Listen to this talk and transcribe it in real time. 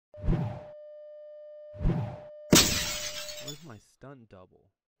Where's my stunt double?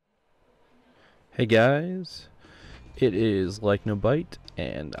 Hey guys, it is Lychnobyte,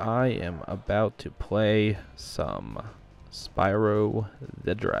 and I am about to play some Spyro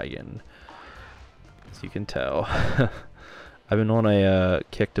the Dragon. As you can tell, I've been on a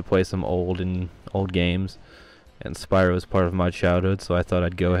kick to play some old games, and Spyro is part of my childhood, so I thought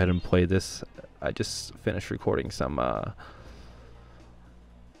I'd go ahead and play this. I just finished recording some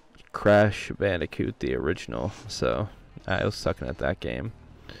Crash Bandicoot, the original, so I was sucking at that game.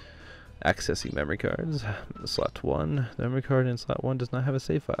 Accessing memory cards. Slot 1. The memory card in slot 1 does not have a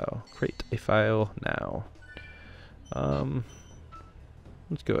save file. Create a file now.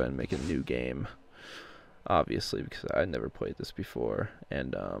 Let's go ahead and make a new game. Obviously, because I never played this before.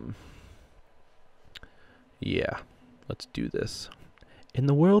 And, yeah. Let's do this. In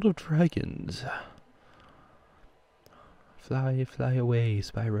the world of dragons. Fly, fly away,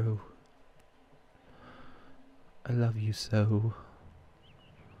 Spyro. I love you so.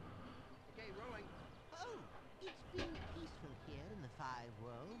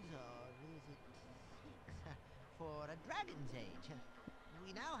 For a dragon's age.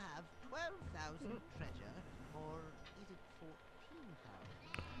 We now have 12,000 treasure, or is it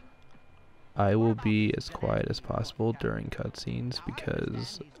 14,000? I will be as quiet as possible during cutscenes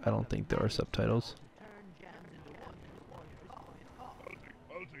because I don't think there are subtitles.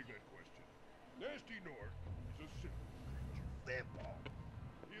 I'll take that question. Nasty Nork is a simple creature. Vampire.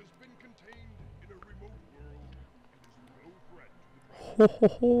 He has been contained in a remote world and is no threat to the Ho ho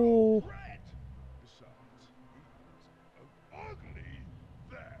ho! rat. Besides, he is ugly.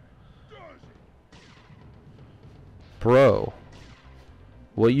 That does it. Bro,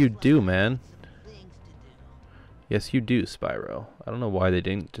 what you do, man? Yes, you do, Spyro. I don't know why they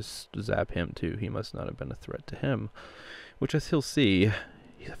didn't just zap him too. He must not have been a threat to him. Which, as he'll see,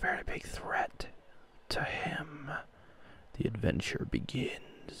 he's a very big threat to him. The adventure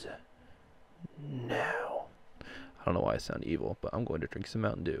begins now. I don't know why I sound evil, but I'm going to drink some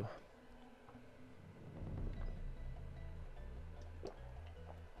Mountain Dew.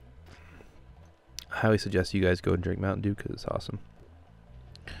 I highly suggest you guys go and drink Mountain Dew because it's awesome.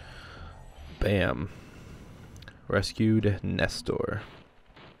 Bam. Rescued Nestor.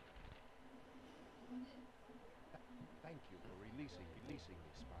 Thank you for releasing me,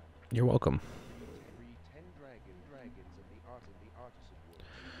 Spyro. You're welcome. Free 10 dragons in the artisan world.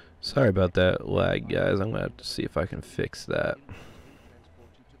 Sorry about that lag, guys. I'm gonna have to see if I can fix that. Transport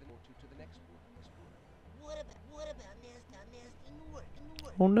you to the next one. What about nasty Nork?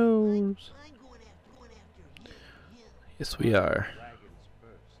 Oh no. I'm going after him. Yes, we are. Dragons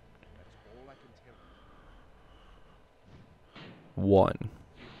first. That's all I can tell you. 1. I'm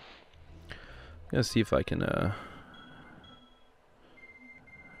gonna see if I can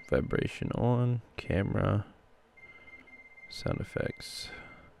vibration on, camera, sound effects,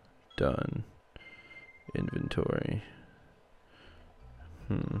 done, inventory.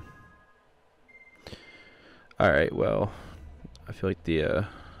 Alright, well, I feel like the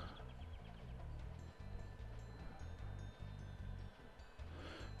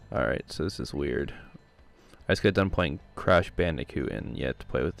alright, so this is weird. I just got done playing Crash Bandicoot and yet to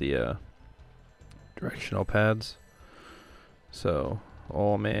play with the directional pads. So,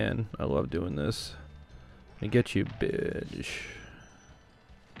 oh man, I love doing this. Let me get you, bitch.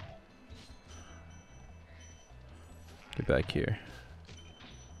 Get back here.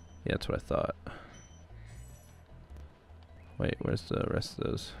 Yeah, that's what I thought. Wait, where's the rest of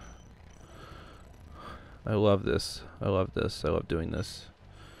those? I love this. I love this. I love doing this.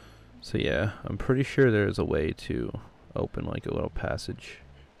 So yeah, I'm pretty sure there's a way to open like a little passage.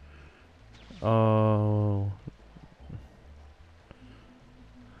 Oh.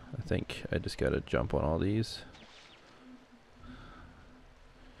 I think I just gotta jump on all these.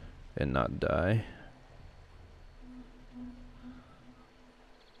 And not die.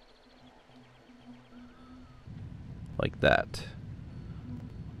 Like that.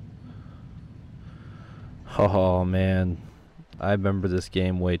 Oh man. I remember this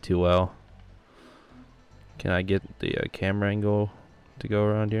game way too well. Can I get the camera angle to go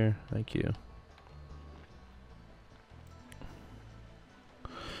around here? Thank you.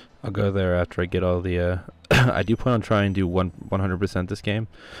 I'll go there after I get all the I do plan on trying to do 100% this game,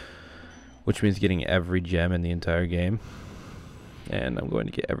 which means getting every gem in the entire game, and I'm going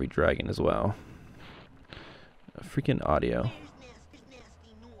to get every dragon as well. Freaking audio. There's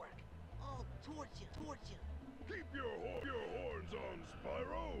nasty Nork. I'll torch you. Keep your horns on,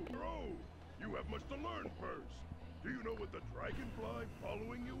 Spyro. You have much to learn first. Do you know what the dragonfly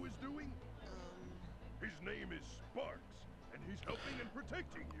following you is doing? His name is Sparks, and he's helping and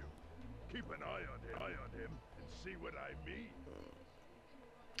protecting you. Keep an eye on him, and see what I mean.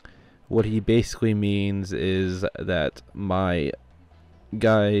 What he basically means is that my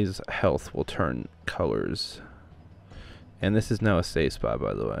guy's health will turn colors. And this is now a save spot,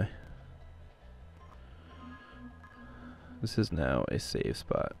 by the way. This is now a save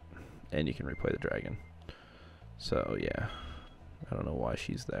spot. And you can replay the dragon. So, yeah. I don't know why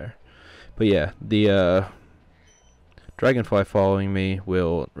she's there. But yeah, the dragonfly following me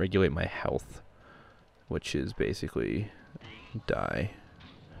will regulate my health. Which is basically die.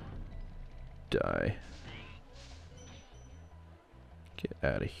 Die. Get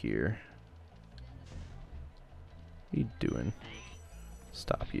out of here. What are you doing?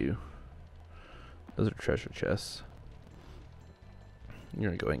 Stop you. Those are treasure chests. I'm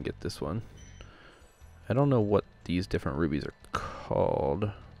gonna go ahead and get this one. I don't know what these different rubies are called.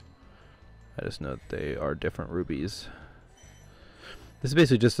 I just know that they are different rubies. This is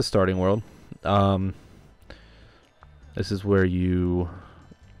basically just a starting world. This is where you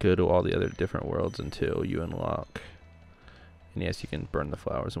go to all the other different worlds until you unlock. And yes, you can burn the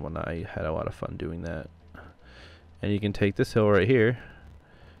flowers and whatnot. I had a lot of fun doing that. And you can take this hill right here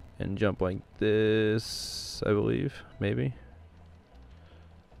and jump like this, I believe, maybe.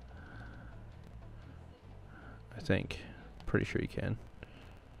 I think. Pretty sure you can.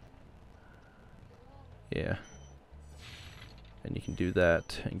 Yeah. And you can do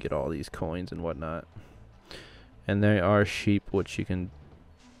that and get all these coins and whatnot. And there are sheep which you can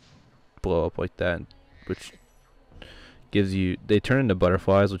blow up like that, which gives you, they turn into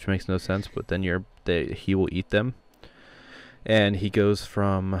butterflies, which makes no sense, but then he will eat them. And he goes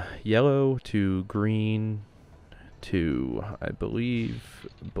from yellow to green to, I believe,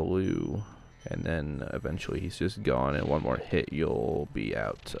 blue. And then eventually he's just gone, and one more hit you'll be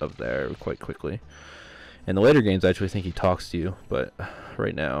out of there quite quickly. In the later games I actually think he talks to you, but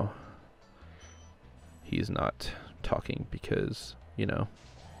right now he's not talking because, you know,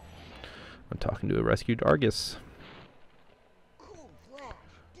 I'm talking to a rescued Argus. Cool, Flash.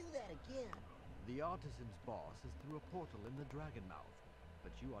 Do that again. The artisan's boss is through a portal in the dragon mouth,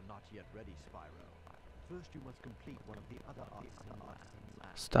 but you are not yet ready, Spyro. First you must complete one of the other artisans.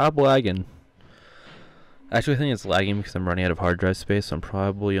 Stop lagging. Actually, I think it's lagging because I'm running out of hard drive space, so I'm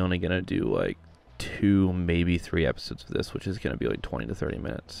probably only going to do like 2, maybe 3 episodes of this, which is going to be like 20 to 30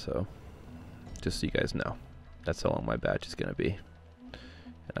 minutes, so just so you guys know. That's how long my batch is going to be.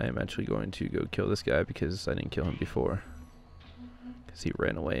 And I am actually going to go kill this guy because I didn't kill him before. Because he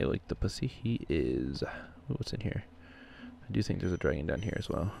ran away like the pussy he is. Ooh, what's in here? I do think there's a dragon down here as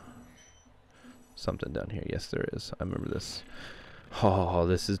well. Something down here. Yes, there is. I remember this. Oh,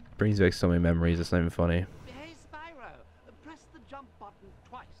 this brings back so many memories. It's not even funny. Hey, Spyro, press the jump button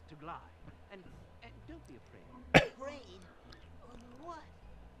twice to glide. And don't be afraid. Afraid? Of what?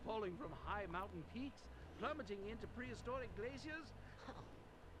 Falling from high mountain peaks, plummeting into prehistoric glaciers.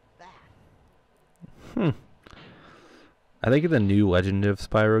 That. I think the new Legend of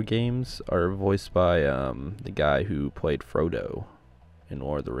Spyro games are voiced by the guy who played Frodo in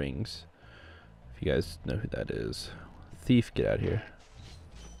Lord of the Rings. If you guys know who that is. Thief, get out of here.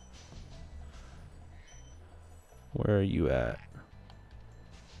 Where are you at?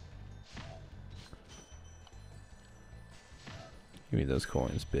 Give me those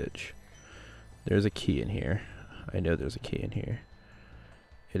coins, bitch. There's a key in here. I know there's a key in here.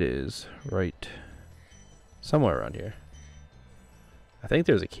 It is right somewhere around here. I think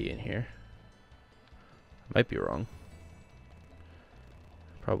there's a key in here. I might be wrong.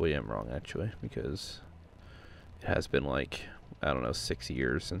 Probably am wrong, actually, because it has been like, I don't know, 6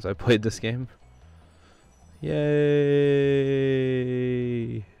 years since I played this game. Yay!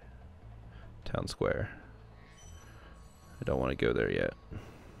 Town Square. I don't want to go there yet.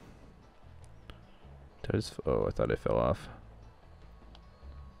 Did I just, oh, I thought I fell off.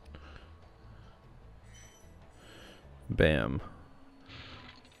 Bam.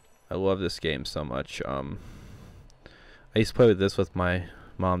 I love this game so much. I used to play with this with my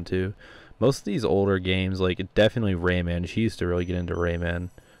mom too. Most of these older games, like definitely Rayman. She used to really get into Rayman.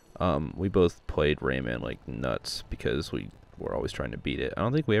 We both played Rayman like nuts because we were always trying to beat it. I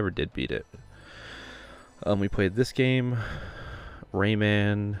don't think we ever did beat it. We played this game,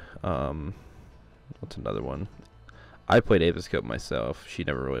 Rayman. What's another one? I played Ape Escape myself. She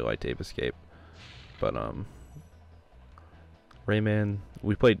never really liked Ape Escape, but Rayman.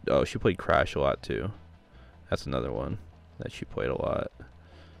 We played. Oh, she played Crash a lot too. That's another one that she played a lot.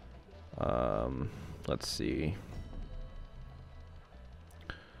 Let's see.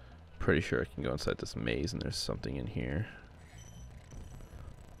 Pretty sure I can go inside this maze and there's something in here.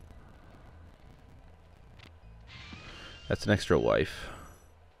 That's an extra life.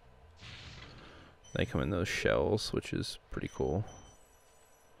 They come in those shells, which is pretty cool.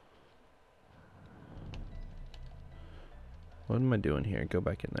 What am I doing here? Go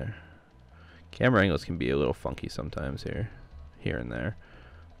back in there. Camera angles can be a little funky sometimes here and there.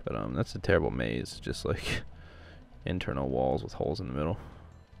 But that's a terrible maze, just like internal walls with holes in the middle.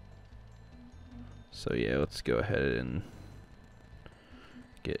 So yeah, let's go ahead and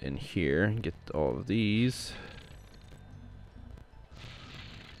get in here and get all of these.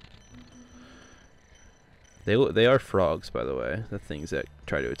 They are frogs, by the way, the things that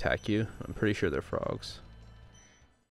try to attack you. I'm pretty sure they're frogs.